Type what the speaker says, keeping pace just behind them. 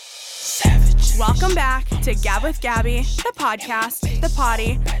Welcome back to Gab with Gabby, the podcast, the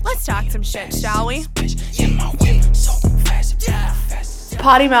potty. Let's talk some shit, shall we?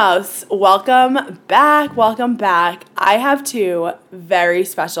 Potty Mouse, welcome back. I have two very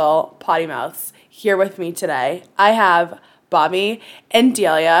special Potty Mouths here with me today. I have Bobby and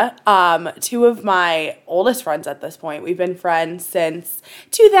Delia, two of my oldest friends at this point. We've been friends since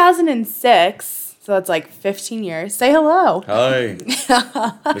 2006. So that's like 15 years. Say hello. Hi.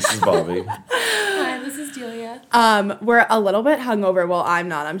 This is Bobby. Hi, this is Delia. We're a little bit hungover. Well, I'm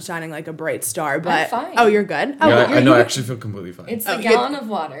not. I'm shining like a bright star. But I'm fine. Oh, you're good? Oh, Yeah, you're I actually feel completely fine. It's a gallon of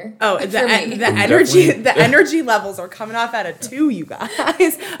water. Oh, for the me. energy levels are coming off at a 2, you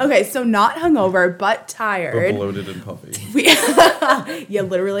guys. Okay, so not hungover, but tired. But bloated and puffy. Yeah,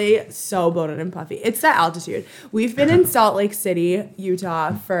 literally so bloated and puffy. It's the altitude. We've been in Salt Lake City,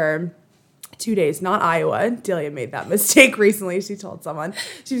 Utah for 2 days, not Iowa. Delia made that mistake recently. She told someone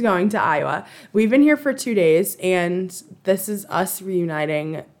she's going to Iowa. We've been here for 2 days, and this is us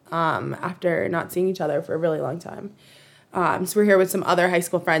reuniting after not seeing each other for a really long time. So we're here with some other high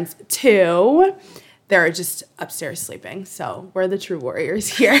school friends too. They're just upstairs sleeping, so we're the true warriors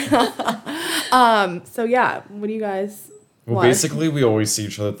here. So yeah, what do you guys? Well, basically, we always see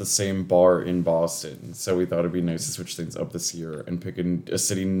each other at the same bar in Boston, so we thought it'd be nice to switch things up this year and pick a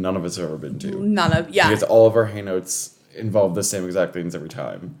city none of us have ever been to. Because all of our hangouts involve the same exact things every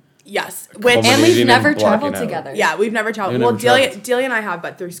time. Yes. And we've never traveled together. Yeah, we've never traveled. Well, Delia and I have,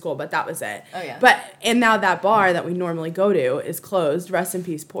 but through school, but that was it. Oh, yeah. And now that bar that we normally go to is closed. Rest in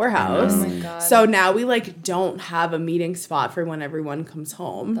peace, Poorhouse. Oh, my God. So now we, don't have a meeting spot for when everyone comes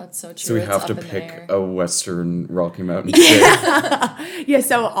home. That's so true. So we have to pick a Western Rocky Mountain state. Yeah,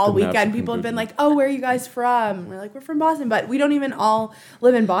 so all weekend people have been like, oh, where are you guys from? We're like, we're from Boston, but we don't even all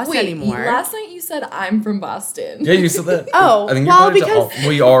live in Boston anymore. Last night you said I'm from Boston. Yeah, you said that. Oh, I think because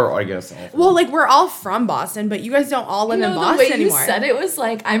we are, I guess. Well, we're all from Boston, but you guys don't all live in Boston the way anymore. You said it was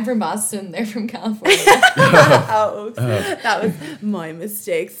like I'm from Boston, they're from California. That was my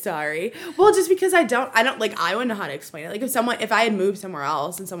mistake. Sorry. Well, just because I wouldn't know how to explain it. If I had moved somewhere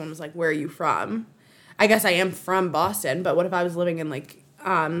else and someone was like, "Where are you from?" I guess I am from Boston, but what if I was living in I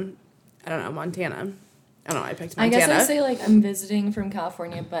don't know, Montana? I don't know. I picked Montana. I guess I say I'm visiting from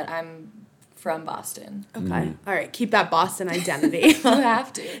California, but I'm from Boston. Okay. All right. Keep that Boston identity. You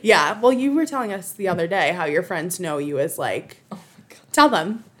have to. Yeah. Well, you were telling us the other day how your friends know you as Oh my God. Tell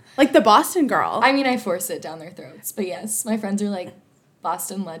them. The Boston girl. I mean, I force it down their throats. But yes, my friends are like,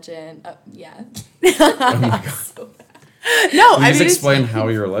 Boston legend. Yeah. Oh my God. So bad. No, Please explain how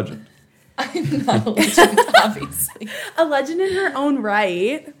you're a legend. I'm not a legend, obviously. A legend in her own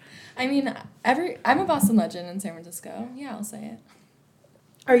right. I mean, I'm a Boston legend in San Francisco. Yeah, I'll say it.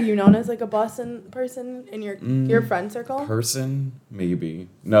 Are you known as a Boston person in your friend circle? Person? Maybe.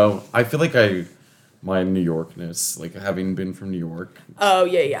 No, I feel like my New Yorkness, having been from New York. Oh,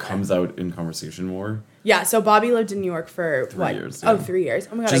 yeah. Comes out in conversation more. Yeah, so Bobby lived in New York for 3 years. Yeah. Oh, 3 years.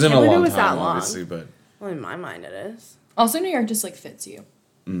 Oh my God, Which I can't believe it was time, that long. Obviously, but Well, in my mind it is. Also, New York just fits you.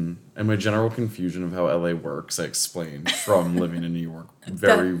 And my general confusion of how LA works, I explained from living in New York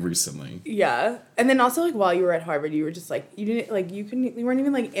very recently. Yeah, and then also while you were at Harvard, you were just you didn't you weren't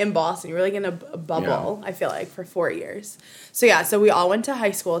even in Boston. You were in a bubble. Yeah. I feel for 4 years. So we all went to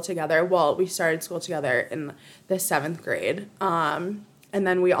high school together. Well, we started school together in the 7th grade, and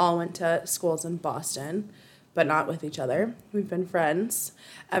then we all went to schools in Boston, but not with each other. We've been friends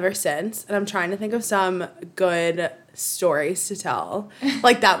ever since, and I'm trying to think of some good stories to tell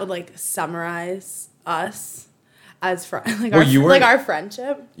that would summarize us as friends, our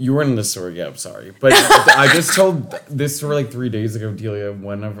friendship. You were in this story, yeah, I'm sorry, but I just told this story 3 days ago, Delia.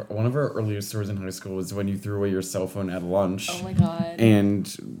 One of our earliest stories in high school was when you threw away your cell phone at lunch. Oh my God.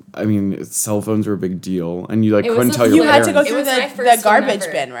 And I mean, cell phones were a big deal, and you couldn't tell your you parents. had to go through the garbage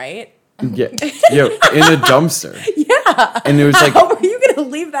bin, right? Yeah, in a dumpster. Yeah. And it was How were you going to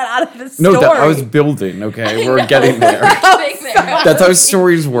leave that out of the story? No, I was building, okay? We're getting there. That's how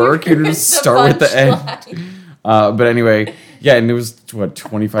stories work. You just start with the end. But anyway, yeah, and it was,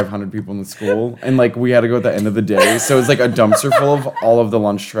 2,500 people in the school? And, we had to go at the end of the day. So it was, a dumpster full of all of the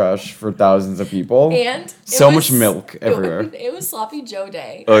lunch trash for thousands of people. And so much milk everywhere. It was Sloppy Joe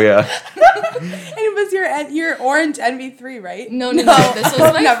Day. Oh, yeah. And it was your orange NV3, right? No. This was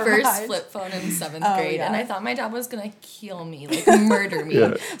my first mind. flip phone in 7th grade. Yeah. And I thought my dad was going to kill me, murder me.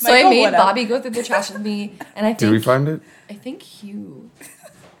 Yeah. So I made Bobby go through the trash with me. And I think... Did we find it? I think Hugh...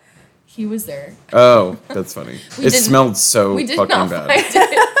 He was there. Oh, that's funny. It smelled so fucking bad.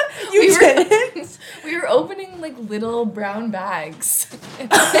 You didn't? We were opening like little brown bags.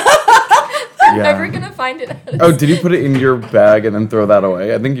 Yeah. Never gonna find it Oh, did you put it in your bag and then throw that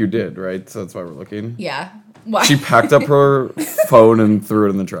away? I think you did, right? So that's why we're looking. Yeah. Why? She packed up her phone and threw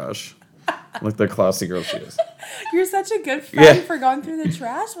it in the trash. Like the classy girl she is. You're such a good friend Yeah. for going through the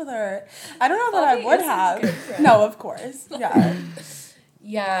trash with her. I don't know that I Bobby would is such a have. good friend. No, of course. Yeah.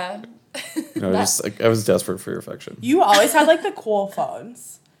 Yeah. No, I was desperate for your affection. You always had like the cool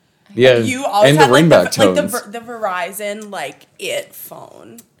phones. Yeah, You always and had the like ringback the tones. the Verizon like it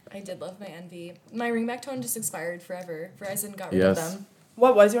phone. I did love my Envy. My ringback tone just expired forever. Verizon got rid Yes. of them.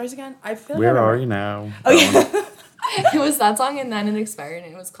 What was yours again? I feel like Where I are remember. you now? Oh yeah. It was that song, and then it expired,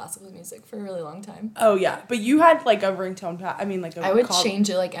 and it was classical music for a really long time. Oh yeah. But you had like a ringtone I mean like a I would call- change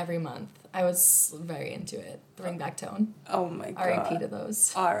it like every month. I was very into it. The ringback tone. Oh my god. R.I.P. to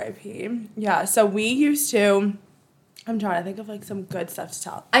those. R.I.P. Yeah. So we used to. I'm trying to think of like some good stuff to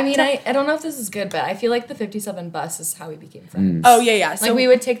tell. I mean, I don't know if this is good, but I feel like the 57 bus is how we became friends. Oh yeah, yeah. So Like we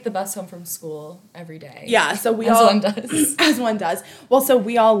would take the bus home from school every day. Yeah, so we As all one does. as one does. Well, so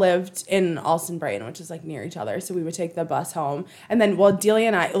we all lived in Alston Brighton, which is like near each other. So we would take the bus home, and then Delia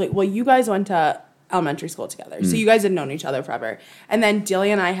and I, like, you guys went to elementary school together, so you guys had known each other forever. And then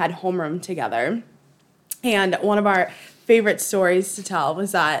Delia and I had homeroom together, and one of our favorite stories to tell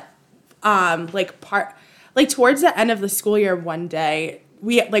was that, towards the end of the school year, one day.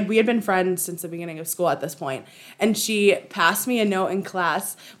 We had been friends since the beginning of school at this point, and she passed me a note in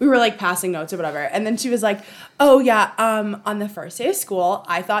class. We were like passing notes or whatever, and then she was like, "Oh yeah, on the first day of school,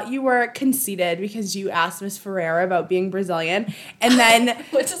 I thought you were conceited because you asked Miss Ferreira about being Brazilian, and then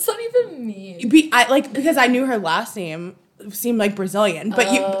What does that even mean? because I knew her last name seemed like Brazilian, but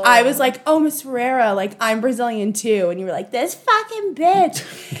I was like, oh Miss Ferreira, like I'm Brazilian too, and you were like this fucking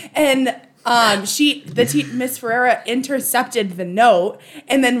bitch, and." Miss Ferreira intercepted the note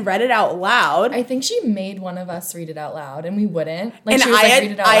and then read it out loud. I think she made one of us read it out loud, and we wouldn't. Like, And she was I like, had,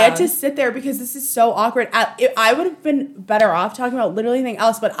 read it out I loud. had to sit there because this is so awkward. I would have been better off talking about literally anything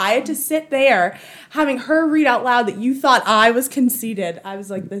else, but I had to sit there having her read out loud that you thought I was conceited. I was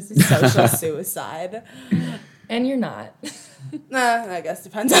like, this is social suicide. And you're not. I guess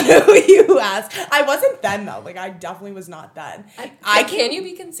depends on who you ask. I wasn't then though. Like I definitely was not then. Can you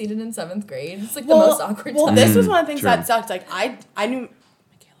be conceited in 7th grade? It's like the most awkward time. This was one of the things True. that sucked. Like I knew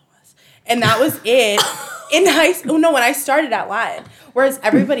Michaela was, and that was it in high school. No, when I started at Latin, whereas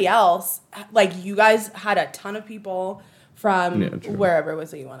everybody else, like you guys had a ton of people from true. wherever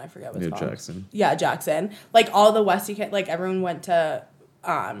was it you went. I forget what it's called. Jackson. Yeah, Jackson. Like all the Westie kids, like everyone went to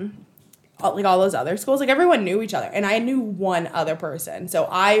like all those other schools, like everyone knew each other, and I knew one other person, so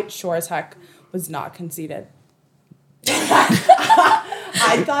I sure as heck was not conceited.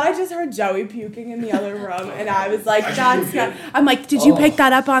 I thought I just heard Joey puking in the other room, and I was like, "That's not." I'm like, "Did you pick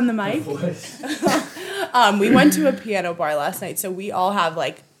that up on the mic?" We went to a piano bar last night, so we all have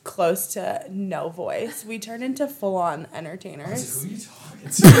like close to no voice. We turned into full on entertainers. Who are you talking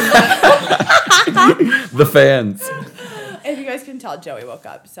to? The fans. If you guys can tell, Joey woke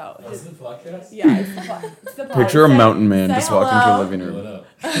up. So Is it the podcast? yeah, it's the Picture a Say- mountain man say just walking into a hello. living What room.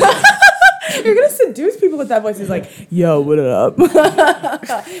 up? You're gonna seduce people with that voice. He's like, "Yo, what up?"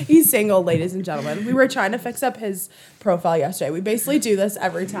 He's single, ladies and gentlemen. We were trying to fix up his profile yesterday. We basically do this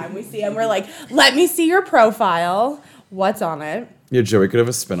every time we see him. We're like, "Let me see your profile. What's on it?" Yeah, Joey could have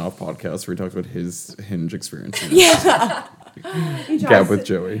a spin-off podcast where he talks about his Hinge experiences. Yeah. He tries Gab with to-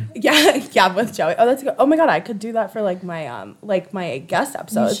 Joey. Yeah, Gab with Joey. Oh, that's good. Oh my god, I could do that for like my guest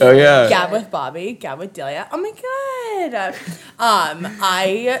episodes. Oh, yeah. Gab with Bobby, Gab with Delia. Oh my god.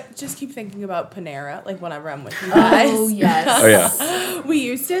 I just keep thinking about Panera, like whenever I'm with you guys. Oh, yes. Oh, yeah. We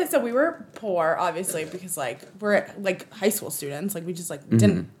used to, so we were poor, obviously, because like we're like high school students, like we just like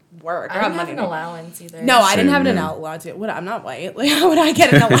didn't work. I or didn't have have an money. allowance either. No, I didn't Same, have an yeah. allowance. I'm not white. Like, how would I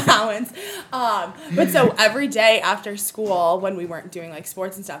get an allowance? But so every day after school, when we weren't doing like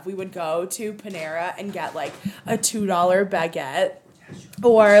sports and stuff, we would go to Panera and get like a $2 baguette,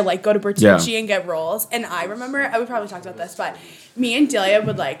 or like go to Bertucci and get rolls. And I remember, we probably talked about this, but me and Delia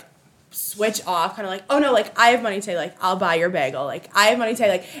would like switch off, kind of like, oh no, like I have money today, like I'll buy your bagel, like I have money today,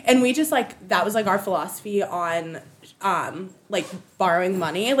 like, and we just like, that was like our philosophy on like borrowing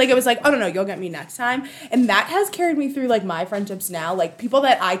money. Like it was like, oh no, you'll get me next time. And that has carried me through like my friendships now, like people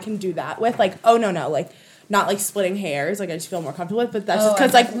that I can do that with, like, oh no, like not like splitting hairs, like I just feel more comfortable with, but that's just I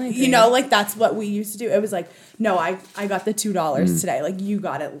because like, definitely you agree. know, like that's what we used to do. It was like, no, I got the $2 today, like you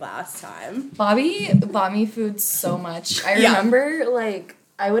got it last time. Bobby bought me food so much. I Yeah. remember, like,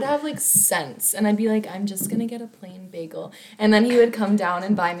 I would have, like, cents, and I'd be like, I'm just gonna get a plain bagel. And then he would come down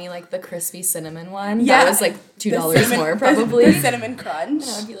and buy me, like, the crispy cinnamon one. Yeah. That was, like, $2 The cinnamon- more, probably. the cinnamon crunch.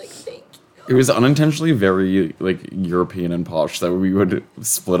 And I'd be like, thank you. It was unintentionally very like European and posh that we would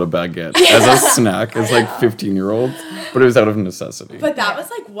split a baguette as a snack as like 15-year-olds, but it was out of necessity. But that was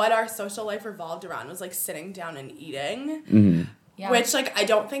like what our social life revolved around, was like sitting down and eating. Mm-hmm. Yeah. Which, like, I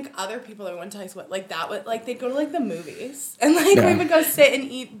don't think other people that we went to high school with, like, that would, like, they'd go to, like, the movies. And, like, we would go sit and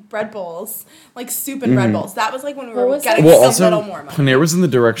eat bread bowls. Like, soup and bread bowls. That was, like, when we were getting Well, a also, little more money. Panera was in the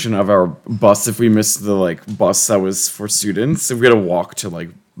direction of our bus. If we missed the, like, bus that was for students, if we had to walk to, like,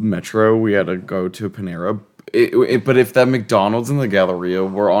 Metro, we had to go to Panera. But if that McDonald's and the Galleria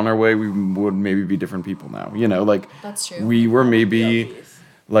were on our way, we would maybe be different people now. You know, like, That's true. We were maybe...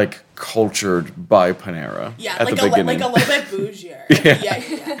 like cultured by Panera. Yeah, at like the beginning. like a little bit bougier. Yeah.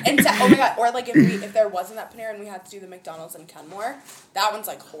 And oh my god, or like if there wasn't that Panera and we had to do the McDonald's in Kenmore, that one's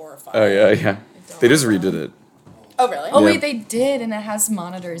like horrifying. Oh yeah. They just redid it. Oh really? Oh Yeah. wait, they did, and it has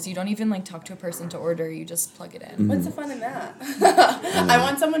monitors. You don't even like talk to a person to order. You just plug it in. What's the fun in that? I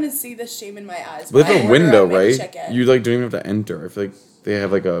want someone to see the shame in my eyes. But when I the order window, a right? McChicken. You like don't even have to enter. I feel like they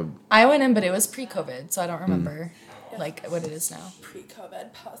have like a. I went in, but it was pre-COVID, so I don't remember like what it is now.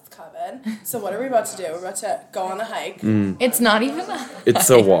 Pre-COVID, post-COVID. So what are we about to do? We're about to go on a hike. It's not even. It's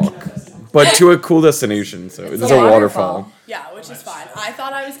a walk, but to a cool destination. So it's a waterfall. Yeah, which is fine. I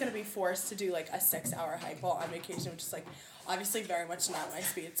thought I was going to be forced to do like a 6-hour hike while on vacation, which is like obviously very much not my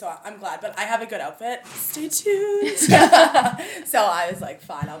speed. So I'm glad, but I have a good outfit. Stay tuned. So I was like,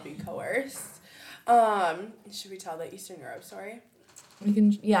 fine, I'll be coerced. Should we tell the Eastern Europe story? We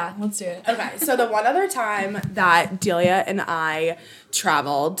can, yeah, let's do it. Okay, so the one other time that Delia and I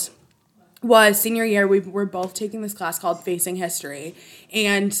traveled was senior year. We were both taking this class called Facing History,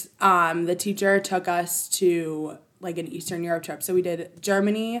 and the teacher took us to like an Eastern Europe trip. So we did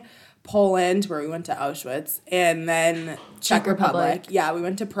Germany, Poland, where we went to Auschwitz, and then Czech Republic. Yeah, we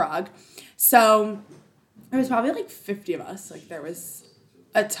went to Prague. So it was probably like 50 of us. Like there was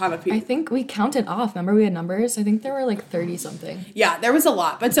a ton of people. I think we counted off. Remember we had numbers? I think there were like 30 something. Yeah, there was a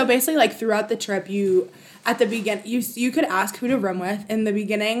lot. But so basically like throughout the trip at the beginning you could ask who to room with. In the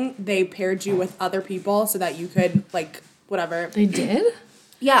beginning, they paired you with other people so that you could like whatever. They did?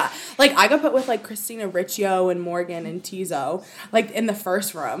 Yeah, like I got put with like Christina Riccio and Morgan and Tizo, like in the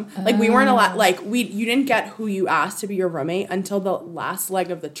first room. Like we weren't allowed, like you didn't get who you asked to be your roommate until the last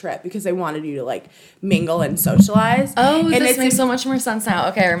leg of the trip because they wanted you to like mingle and socialize. Oh, and this makes so much more sense now.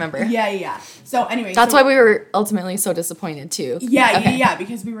 Okay, I remember. Yeah. So anyway, that's why we were ultimately so disappointed too. Yeah,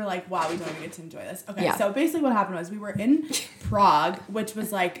 because we were like, wow, we don't even get to enjoy this. Okay, Yeah. so basically what happened was we were in Prague, which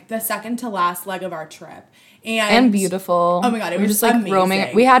was like the second to last leg of our trip. And beautiful. Oh my god, it we were was just like amazing.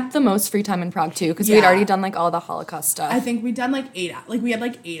 roaming. We had the most free time in Prague too because we had Yeah. already done like all the Holocaust stuff. I think we'd done like 8 hours. Like we had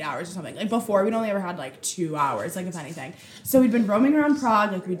like 8 hours or something. Like before we'd only ever had like 2 hours, like if anything. So we'd been roaming around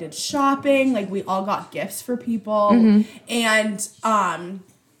Prague, like we did shopping, like we all got gifts for people. And I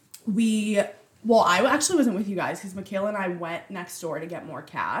actually wasn't with you guys because Michaela and I went next door to get more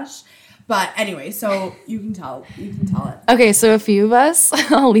cash. But anyway, so you can tell it. Okay, so a few of us,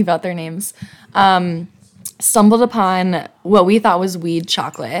 I'll leave out their names, stumbled upon what we thought was weed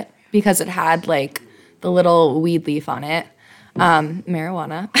chocolate because it had like the little weed leaf on it.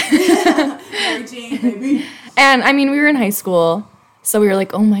 Marijuana. Mary Jane, baby. And I mean, we were in high school, so we were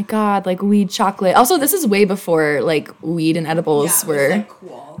like, oh my God, like weed chocolate. Also, this is way before like weed and edibles were. Like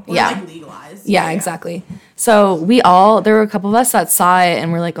cool. Or, Yeah. like legalized. Yeah, exactly. So there were a couple of us that saw it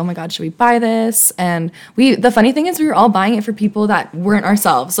and we're like, oh my God, should we buy this? And the funny thing is we were all buying it for people that weren't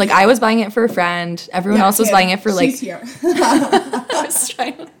ourselves. Like I was buying it for a friend. Everyone else was Kim, buying it for like. She's here. I was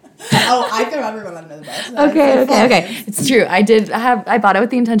trying to- Oh, I throw everyone under the bus. Okay. It's true. I bought it with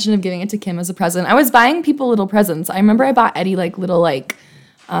the intention of giving it to Kim as a present. I was buying people little presents. I remember I bought Eddie like little like.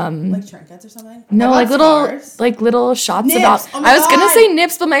 Like trinkets or something? No, I bought like little shots Nibs. about. Oh my I was gonna God. say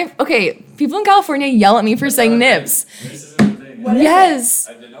nips, but people in California yell at me for saying nibs. This isn't a thing. What is Yes,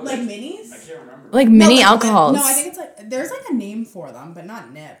 I didn't know Like this. minis? I can't remember. like No, mini like, alcohols. No, I think it's like there's like a name for them, but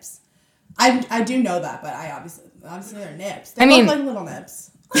not nips. I do know that, but I obviously they're nips. They mean- look like little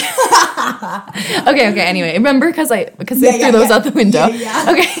nips. Okay. Anyway, remember because they threw those out the window. Yeah.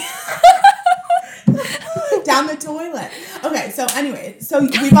 Okay. Down the toilet. Okay, so anyway, so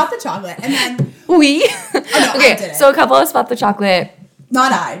we bought the chocolate and then We. I Okay. didn't. So a couple of us bought the chocolate.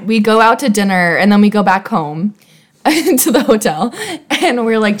 not I. We go out to dinner and then we go back home to the hotel, and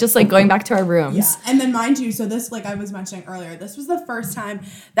we're like just like going back to our rooms. Yeah, and then mind you, so this, like I was mentioning earlier, this was the first time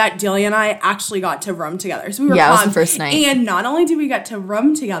that Delia and I actually got to room together. So we were Yeah, it was the pumped. first night. And not only did we get to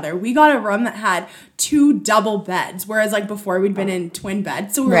room together, we got a room that had 2 double beds, whereas like before we'd been in twin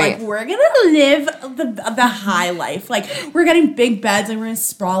beds. So we were Right. like, we're gonna live the high life. Like we're getting big beds, like we're gonna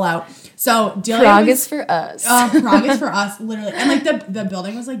sprawl out. So Delia Prague was, is for us. Prague is for us, literally. And like the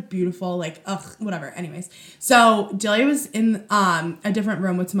building was like beautiful, like whatever. Anyways, so Delia was in a different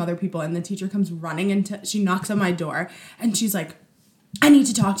room with some other people, and the teacher comes running into. She knocks on my door, and she's like, "I need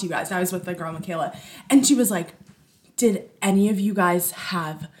to talk to you guys." And I was with the girl Michaela, and she was like, "Did any of you guys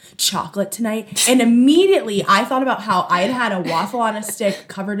have chocolate tonight?" And immediately I thought about how I had a waffle on a stick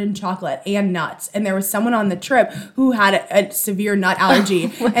covered in chocolate and nuts. And there was someone on the trip who had a severe nut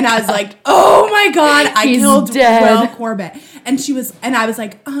allergy. And I was like, oh my God, I He's killed dead. Will Corbett. And I was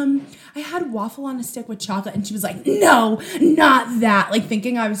like, I had waffle on a stick with chocolate. And she was like, no, not that. Like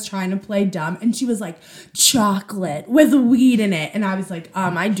thinking I was trying to play dumb. And she was like, chocolate with weed in it. And I was like,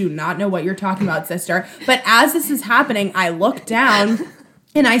 I do not know what you're talking about, sister. But as this is happening, I look down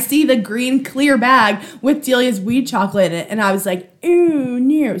and I see the green clear bag with Delia's weed chocolate in it. And I was like, ooh,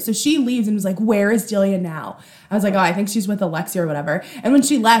 no. So she leaves and was like, where is Delia now? I was like, oh, I think she's with Alexia or whatever. And when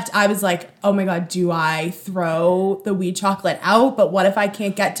she left, I was like, oh my God, do I throw the weed chocolate out? But what if I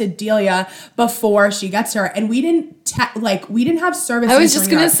can't get to Delia before she gets to her? And we didn't have service. I was just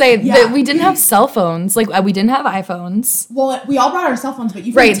going to say that we didn't have cell phones. Like, we didn't have iPhones. Well, we all brought our cell phones, but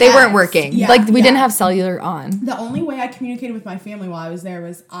you Right, they weren't working. Yeah, like, we didn't have cellular on. The only way I communicated with my family while I was there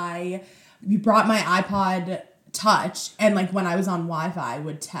was we brought my iPod Touch, and like when I was on Wi-Fi, I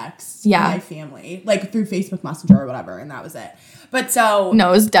would text my family, like through Facebook Messenger or whatever, and that was it. But so no,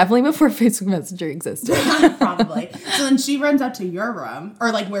 it was definitely before Facebook Messenger existed. Probably. So then she runs up to your room,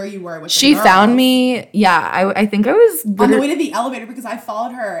 or like where you were with she found me. Yeah, I think I was on the way to the elevator because I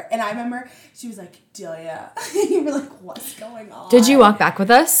followed her, and I remember she was like, Delia. You were like, what's going on? Did you walk back with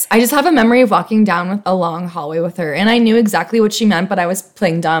us? I just have a memory of walking down with a long hallway with her, and I knew exactly what she meant, but I was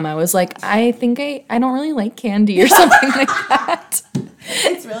playing dumb. I was like, I think I don't really like candy or something like that.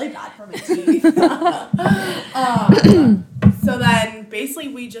 It's really bad for my teeth. So then basically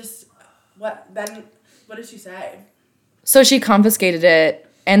we just what did she say? So she confiscated it,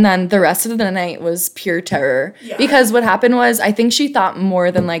 and then the rest of the night was pure terror. Yeah. Because what happened was, I think she thought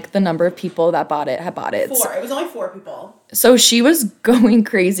more than like the number of people that bought it had bought it. 4. It was only 4 people. So she was going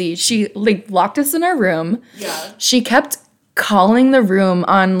crazy. She like locked us in our room. Yeah. She kept calling the room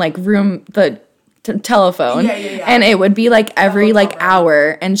on like telephone. Yeah. And it would be like every like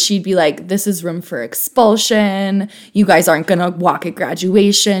hour, and she'd be like, this is room for expulsion. You guys aren't gonna walk at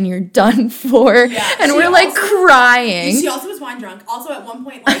graduation. You're done for. Yeah, and we're like crying. She also was wine drunk. Also at one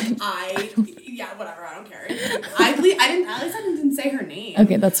point, like whatever, I don't care. At least I didn't say her name.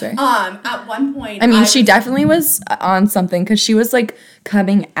 Okay, that's fair. At one point, I mean, she definitely was on something, because she was like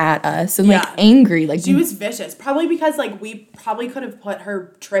coming at us and like angry. Like she was vicious. Probably because like we probably could have put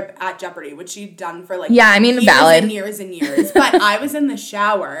her trip at jeopardy, which she'd done for like years and years. But I was in the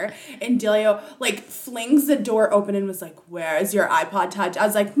shower, and Delia like flings the door open and was like, "Where's your iPod Touch?" I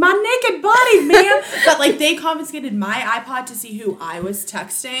was like, "My naked body, man!" But like they confiscated my iPod to see who I was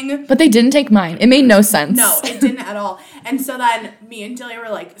texting. But they didn't take mine. It made no sense. No, it didn't at all. And so then me and Delia were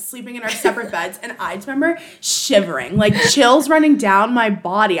like sleeping in our separate beds, and I just remember shivering, like chills running down my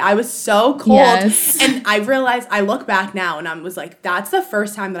body. I was so cold. Yes. And I realized, I look back now and I was like, that's the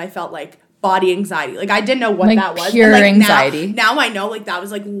first time that I felt like body anxiety. Like I didn't know what like that was. Pure and, like, anxiety. Now I know like that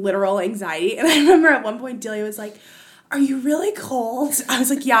was like literal anxiety. And I remember at one point Delia was like, are you really cold? I was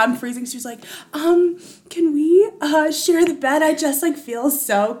like, yeah, I'm freezing. She was like, can we share the bed? I just like feel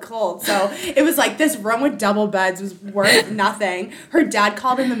so cold. So it was like this room with double beds was worth nothing. Her dad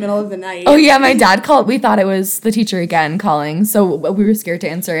called in the middle of the night. Oh yeah, my dad called. We thought it was the teacher again calling, so we were scared to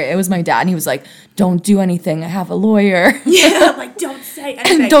answer it. It was my dad, and he was like, don't do anything. I have a lawyer. Yeah, like don't say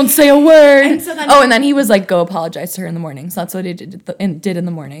anything. Don't say a word. And so then and then he was like, go apologize to her in the morning. So that's what he did in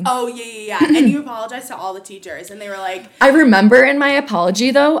the morning. Oh yeah. And you apologized to all the teachers, and they were like, I remember in my apology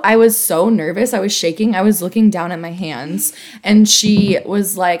though, I was so nervous. I was shaking. I was looking down at my hands, and she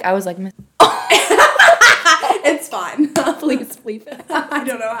was like, I was like, it's fine. Please bleep it. I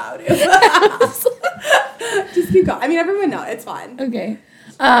don't know how to. Just keep going. I mean, everyone knows. It's fine. Okay.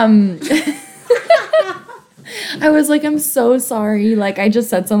 I was like, I'm so sorry. Like, I just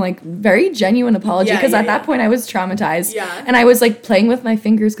said some, like, very genuine apology. Because at that point, I was traumatized. Yeah. And I was, like, playing with my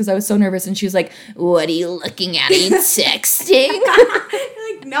fingers because I was so nervous. And she was like, what are you looking at? Are you texting?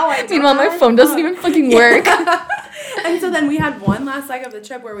 You're like, no, I don't. Meanwhile, my phone doesn't even fucking work. And so then we had one last leg of the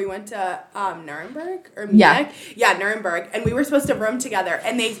trip where we went to Nuremberg or Munich. Yeah. Yeah, Nuremberg. And we were supposed to room together.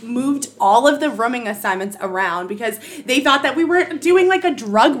 And they moved all of the rooming assignments around because they thought that we were doing like a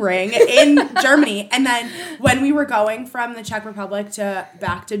drug ring in Germany. And then when we were going from the Czech Republic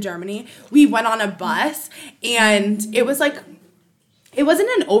back to Germany, we went on a bus and it was like, it wasn't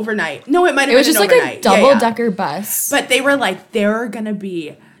an overnight. No, it might have been an overnight. It was just like a double-decker bus. But they were like, there are going to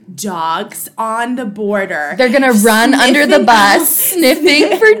be dogs on the border. They're going to run under the bus,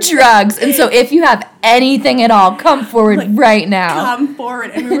 sniffing for drugs. And so if you have anything at all, come forward right now. Come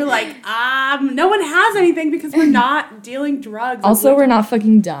forward. And we were like, no one has anything because we're not dealing drugs. Also, we're not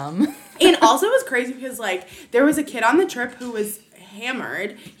fucking dumb. And also it was crazy because, like, there was a kid on the trip who was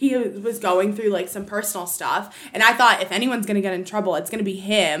hammered. He was going through like some personal stuff, and I thought if anyone's gonna get in trouble, it's gonna be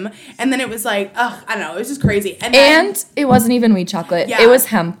him. And then it was like, I don't know, it was just crazy. And it wasn't even weed chocolate. Yeah. It was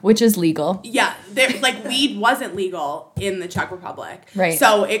hemp, which is legal. Yeah, like weed wasn't legal in the Czech Republic, right?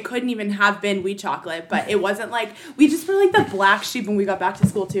 So it couldn't even have been weed chocolate. But it wasn't like, we just were like the black sheep when we got back to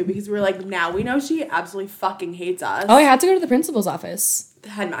school too, because we were like, now we know she absolutely fucking hates us. Oh, I had to go to the principal's office. The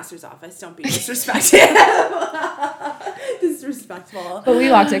headmaster's office. Don't be disrespectful. Disrespectful. But we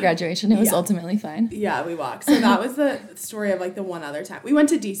walked at graduation. It was ultimately fine. Yeah, we walked. So that was the story of like the one other time. We went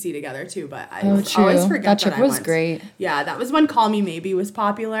to DC together too, but I true. always forget that trip I was went. great. Yeah, that was when Call Me Maybe was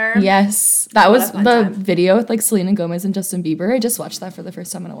popular. Yes. That What was a fun the time. video with like Selena Gomez and Justin Bieber. I just watched that for the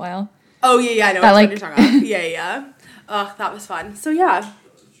first time in a while. Oh yeah, I know That, what like- you're talking about. Yeah. Oh, that was fun. So yeah.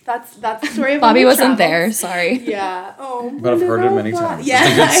 That's the story of Bobby when we wasn't traveled. there. Sorry. Yeah. Oh. But I've heard it many wonderful. times. Yeah.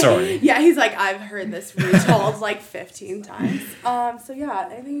 It's a good story. Yeah, he's like, I've heard this retold like 15 times. So yeah,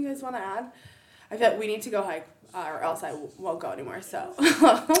 anything you guys want to add? I feel like we need to go hike, or else I won't go anymore. So.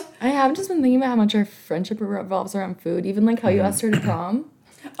 I have just been thinking about how much our friendship revolves around food. Even like how you asked her to prom.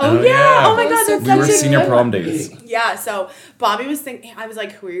 Oh yeah! Oh my god, that's We such were a senior good prom one. dates. Yeah, so Bobby was thinking, I was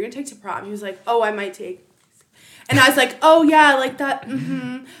like, who are you gonna take to prom? He was like, oh, I might take. And I was like, oh yeah, like that.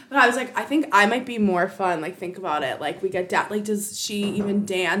 But I was like, I think I might be more fun. Like, think about it. Like, we get like, does she even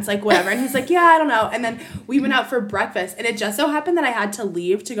dance? Like, whatever. And he's like, yeah, I don't know. And then we went out for breakfast, and it just so happened that I had to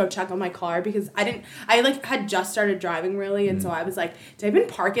leave to go check on my car because I like had just started driving really, and so I was like, did I even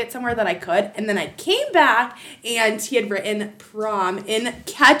park it somewhere that I could? And then I came back, and he had written prom in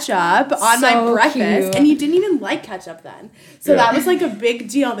ketchup on my So breakfast, cute. and you didn't even like ketchup then. So that was like a big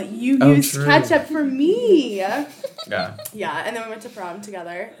deal that you used true. ketchup for me. Yeah. Yeah, and then we went to prom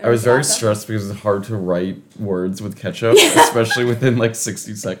together. It I was very awesome. stressed because it's hard to write words with ketchup, especially within like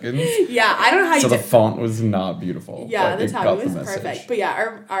 60 seconds. Yeah, I don't know how So you the did. font was not beautiful. Yeah, but the it got timing was message. perfect. But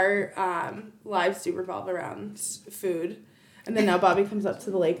yeah, our lives do revolve around food. And then now Bobby comes up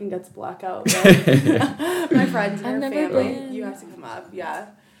to the lake and gets blackout. Right? My friends and I've her never family. been. You have to come up. Yeah.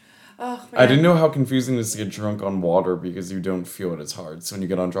 Oh, man. I didn't know how confusing it is to get drunk on water because you don't feel it as hard. So when you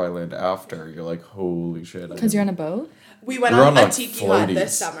get on dry land after, you're like, holy shit. Because you're on a boat? We went We're on on, a like, tiki hut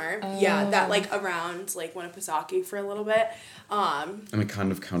this floaties. summer. Yeah, that like around like Winnipesaukee for a little bit. And it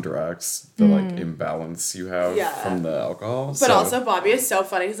kind of counteracts the like imbalance you have Yeah. from the alcohol. But so. also Bobby is so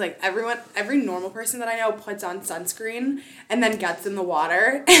funny. He's like every normal person that I know puts on sunscreen and then gets in the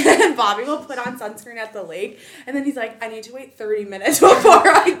water. And then Bobby will put on sunscreen at the lake. And then he's like, I need to wait 30 minutes before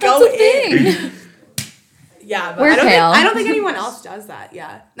I go That's a in. thing. Yeah, but We're pale. I don't think anyone else does that.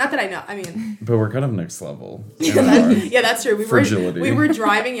 Yeah. Not that I know. I mean, But we're kind of next level. yeah, that's true. Fragility. We were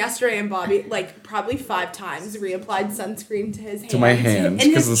driving yesterday and Bobby like probably 5 times reapplied sunscreen to his hands. To my hands in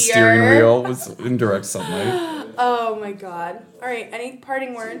because the his steering ear. wheel was in direct sunlight. Oh my god. All right, any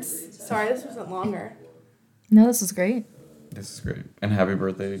parting words? Sorry, this wasn't longer. No, this was great. This is great. And happy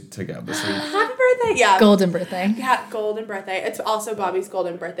birthday to Gab this week. Happy birthday. Yeah. Golden birthday. Yeah, golden birthday. It's also Bobby's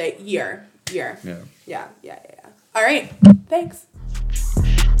golden birthday year. Yeah. Yeah. All right. Thanks.